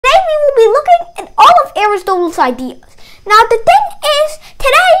Aristotle's ideas. Now the thing is,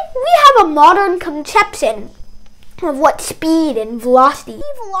 today we have a modern conception of what speed and velocity. We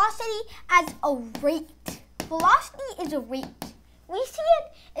see velocity as a rate. Velocity is a rate. We see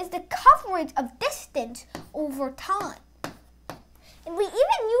it as the coverage of distance over time. And we even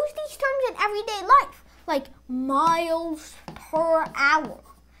use these terms in everyday life, like miles per hour.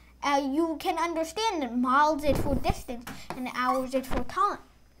 You can understand that miles is for distance and hours is for time.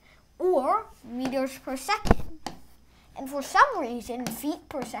 Or meters per second. And for some reason, feet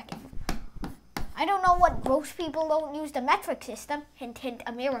per second. I don't know what most people don't use the metric system, hint, hint,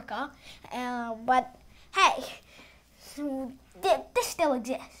 America. But hey, this still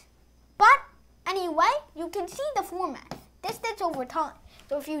exists. But anyway, you can see the format. Distance over time.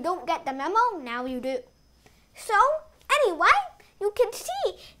 So if you don't get the memo, now you do. So anyway, you can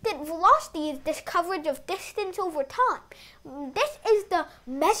see that velocity is this coverage of distance over time. This is the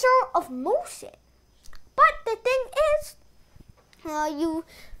measure of motion. But the thing is, you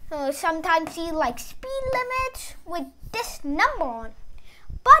sometimes see like speed limits with this number on it.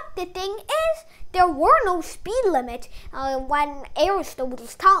 But the thing is, there were no speed limits when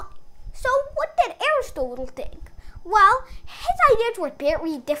Aristotle's time. So what did Aristotle think? Well, his ideas were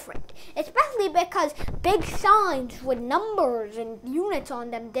very different, especially because big signs with numbers and units on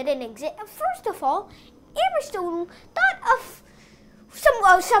them didn't exist. First of all, Aristotle thought of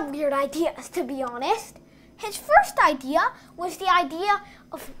some weird ideas, to be honest. His first idea was the idea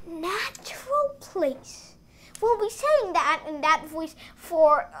of natural place. We'll be saying that in that voice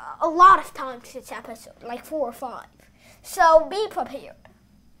for a lot of times this episode, like 4 or 5. So be prepared.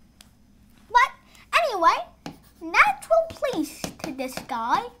 But anyway, natural place to this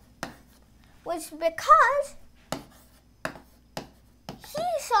guy was because he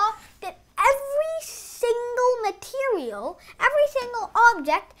saw that every single material, every single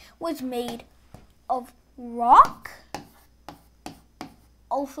object was made of rock,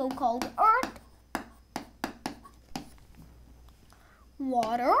 also called earth,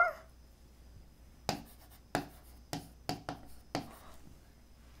 water,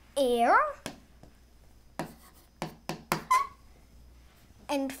 air,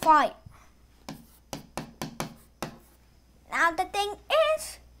 and fire. Now the thing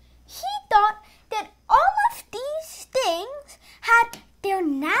is, he thought that all of these things had their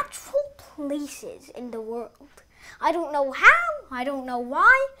natural places in the world. I don't know how, I don't know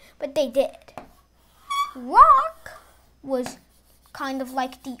why, but they did. Rock was kind of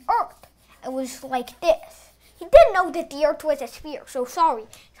like the earth. It was like this. He didn't know that the earth was a sphere, so sorry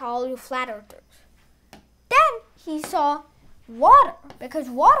to all you flat earthers. Then he saw water, because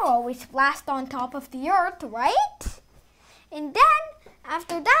water always splashed on top of the earth, right? And then,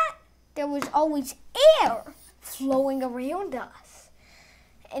 after that, there was always air flowing around us.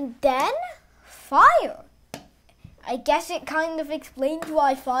 And then, fire. I guess it kind of explains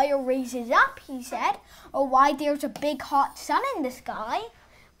why fire raises up, he said, or why there's a big hot sun in the sky.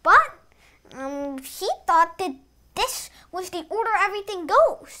 But he thought that this was the order everything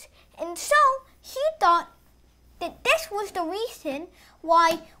goes. And so, he thought that this was the reason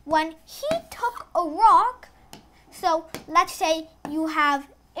why when he took a rock, so let's say you have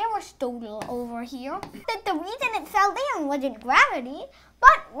Aristotle over here, that the reason it fell down wasn't gravity,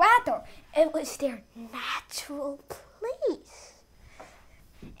 but rather it was their natural place.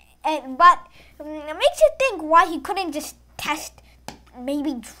 But it makes you think why he couldn't just test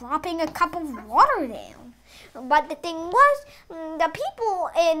maybe dropping a cup of water down. But the thing was, the people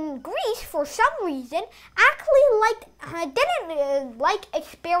in Greece, for some reason, actually didn't like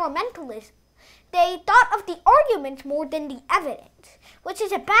experimentalism. They thought of the arguments more than the evidence, which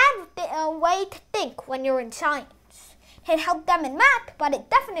is a bad way to think when you're in science. It helped them in math, but it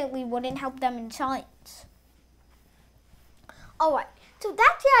definitely wouldn't help them in science. Alright, so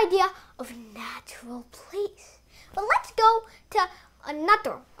that's the idea of natural place. But let's go to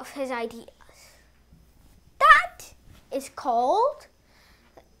another of his ideas. That is called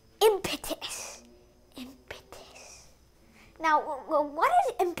impetus. Impetus. Now, what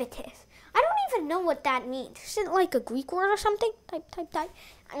is impetus? I don't even know what that means. Is it like a Greek word or something? Type.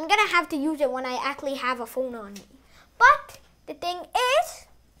 I'm going to have to use it when I actually have a phone on me. But the thing is,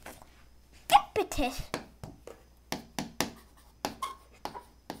 impetus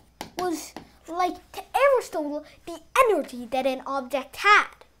was like, to Aristotle, the energy that an object had.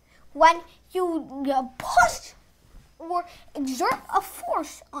 When you push or exert a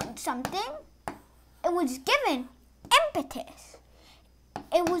force on something, it was given impetus.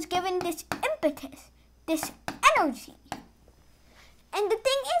 It was given this impetus, this energy. And the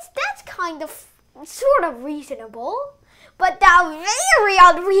thing is, that's kind of sort of reasonable. But the very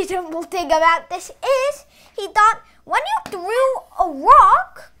unreasonable thing about this is he thought when you threw a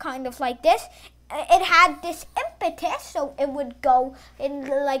rock, kind of like this, it had this impetus, so it would go in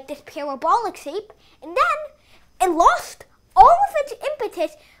like this parabolic shape, and then it lost all of its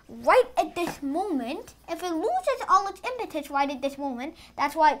impetus right at this moment. If it loses all its impetus right at this moment,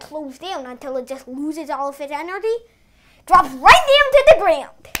 that's why it slows down until it just loses all of its energy, drops right down to the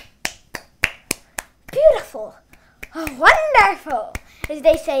ground. Beautiful. Wonderful, as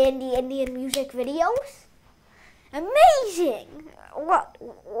they say in the Indian music videos. Amazing. Who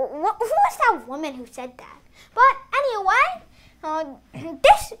was that woman who said that? But anyway,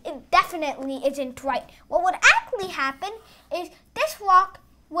 this definitely isn't right. What would actually happen is this rock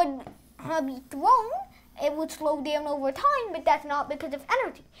would be thrown. It would slow down over time, but that's not because of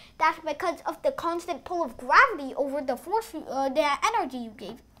energy. That's because of the constant pull of gravity over the force, the energy you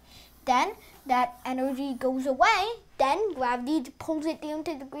gave it. Then that energy goes away. Then gravity pulls it down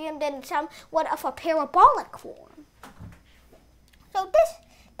to the ground in somewhat of a parabolic form. So this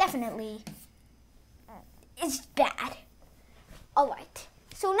definitely is bad. Alright,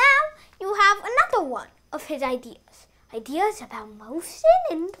 so now you have another one of his ideas. Ideas about motion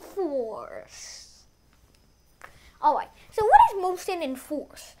and force. Alright, so what is motion and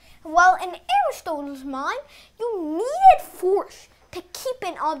force? Well, in Aristotle's mind, you needed force to keep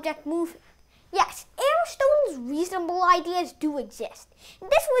an object moving. Yes, Aristotle's reasonable ideas do exist.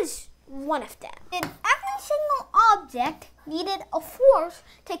 And this was one of them. And every single object needed a force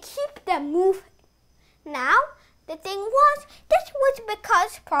to keep them moving. Now, the thing was, this was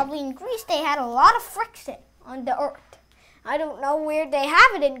because probably in Greece they had a lot of friction on the earth. I don't know where they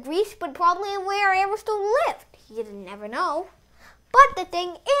have it in Greece, but probably where Aristotle lived. You never know. But the thing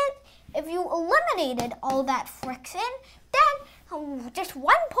is, if you eliminated all that friction, then just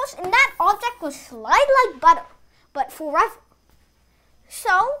one push and that object would slide like butter, but forever.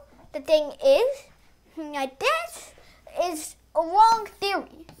 So, the thing is, this is a wrong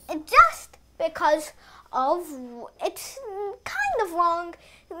theory. It's just because of, it's kind of wrong.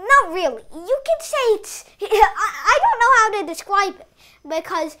 Not really. You can say it's, I don't know how to describe it.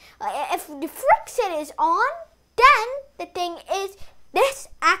 Because if the friction is on, then the thing is, this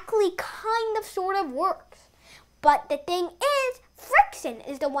actually kind of sort of works. But the thing is, friction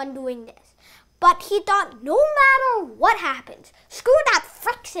is the one doing this. But he thought no matter what happens, screw that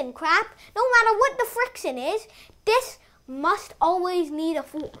friction crap, no matter what the friction is, this must always need a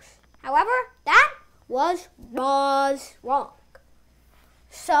force. However, that was wrong.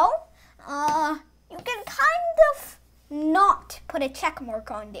 So, you can kind of not put a check mark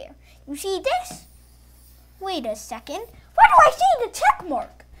on there. You see this? Wait a second. Where do I see the check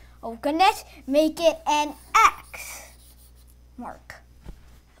mark? Oh goodness, make it an X mark.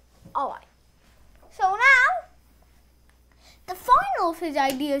 Alright. So now, the final of his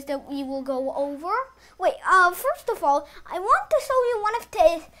ideas that we will go over. Wait, first of all, I want to show you one of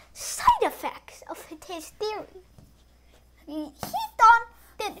the side effects of his theory. He thought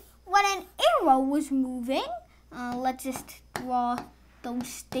that when an arrow was moving, let's just draw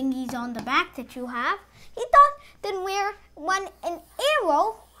those thingies on the back that you have. He thought that when an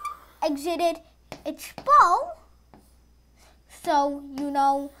arrow exited its bow, so you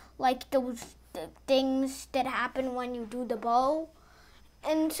know, like those things that happen when you do the bow,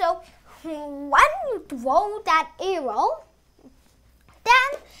 and so when you throw that arrow,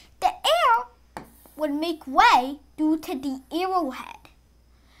 then the air would make way due to the arrowhead,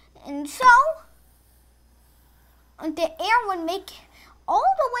 and so the air would make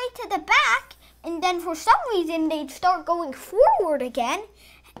all the way to the back, and then for some reason they'd start going forward again,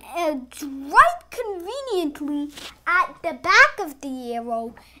 right conveniently at the back of the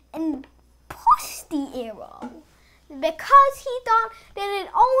arrow, and push the arrow, because he thought that it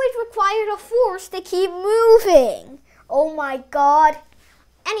always required a force to keep moving. Oh my god.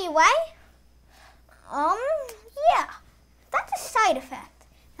 Anyway, yeah, that's a side effect.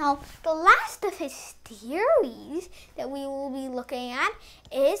 Now, the last of his theories that we will be looking at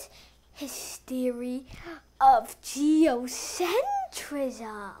is his theory of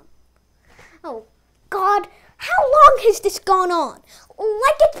geocentrism. Oh God, how long has this gone on?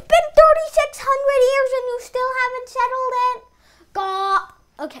 Like it's been 3,600 years and you still haven't settled it? God.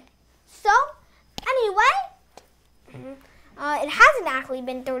 Okay, so anyway, it hasn't actually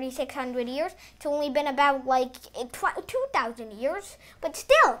been 3,600 years. It's only been about like 2,000 years. But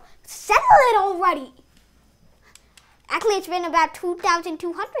still, settle it already. Actually, it's been about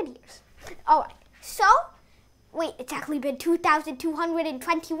 2,200 years. Alright, so, wait, it's actually been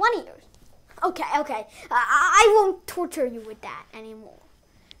 2,221 years. Okay. I won't torture you with that anymore.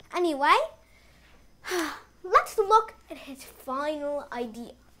 Anyway, let's look at his final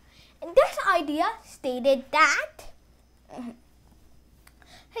idea. And this idea stated that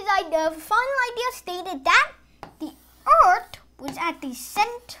the Earth was at the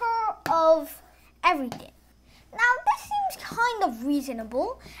center of everything. Now, this seems kind of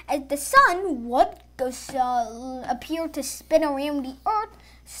reasonable, as the sun would appear to spin around the Earth,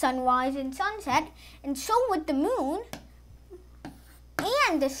 sunrise and sunset, and so would the moon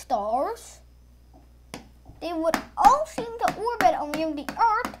and the stars. They would all seem to orbit around the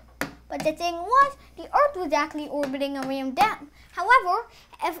Earth, but the thing was, the Earth was actually orbiting around them. However,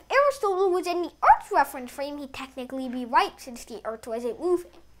 if Aristotle was in the Earth's reference frame, he'd technically be right since the Earth wasn't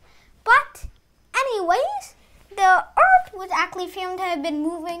moving. But, anyways, the Earth was actually found to have been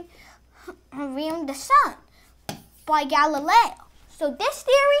moving around the sun by Galileo. So this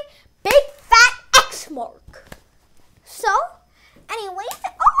theory, big fat X mark. So, anyways,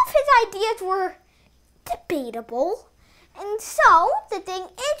 all of his ideas were debatable. And so, the thing is,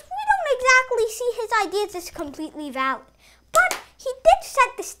 we don't exactly see his ideas as completely valid. But he did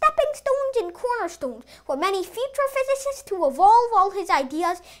set the stepping stones and cornerstones for many future physicists to evolve all his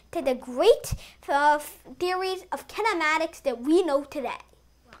ideas to the great theories of kinematics that we know today.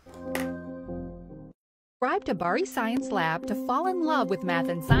 Subscribe to Bari Science Lab to fall in love with math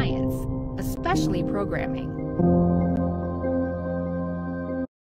and science, especially programming.